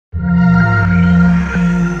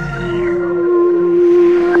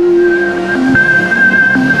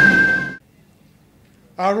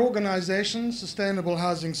Our organization, Sustainable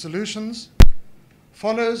Housing Solutions,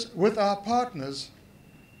 follows with our partners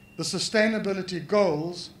the sustainability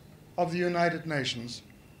goals of the United Nations.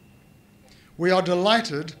 We are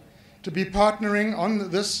delighted to be partnering on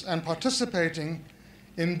this and participating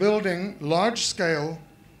in building large-scale,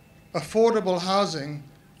 affordable housing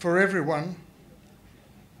for everyone.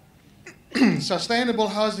 Sustainable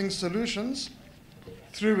Housing Solutions,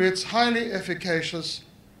 through its highly efficacious,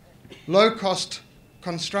 low-cost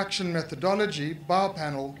construction methodology,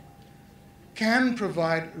 Bouwpanel, can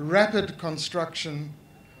provide rapid construction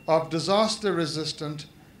of disaster-resistant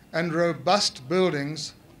and robust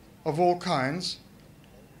buildings of all kinds,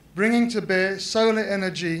 bringing to bear solar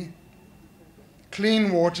energy,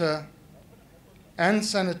 clean water, and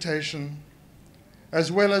sanitation,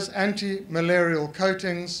 as well as anti-malarial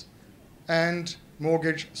coatings and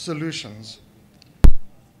mortgage solutions.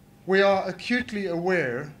 We are acutely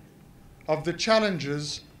aware of the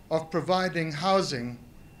challenges of providing housing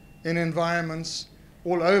in environments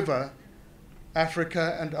all over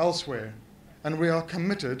Africa and elsewhere, and we are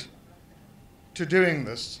committed to doing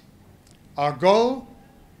this. Our goal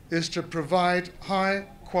is to provide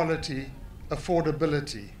high-quality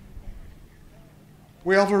affordability.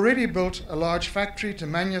 We have already built a large factory to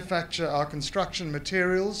manufacture our construction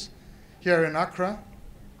materials here in Accra.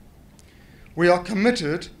 We are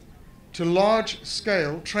committed to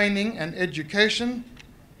large-scale training and education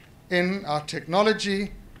in our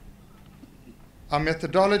technology, our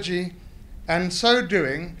methodology, and so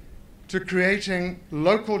doing to creating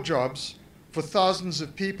local jobs for thousands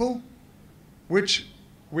of people, which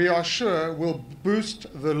we are sure will boost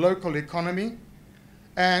the local economy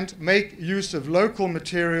and make use of local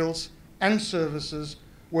materials and services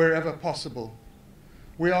wherever possible.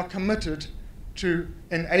 We are committed to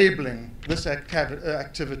enabling this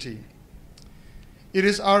activity. It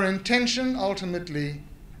is our intention, ultimately,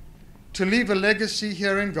 to leave a legacy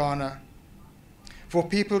here in Ghana for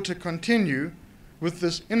people to continue with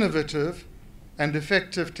this innovative and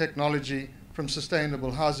effective technology from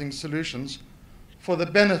Sustainable Housing Solutions for the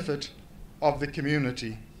benefit of the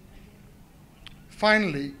community.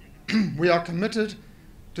 Finally, we are committed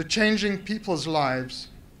to changing people's lives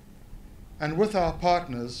and with our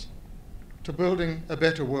partners to building a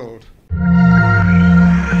better world.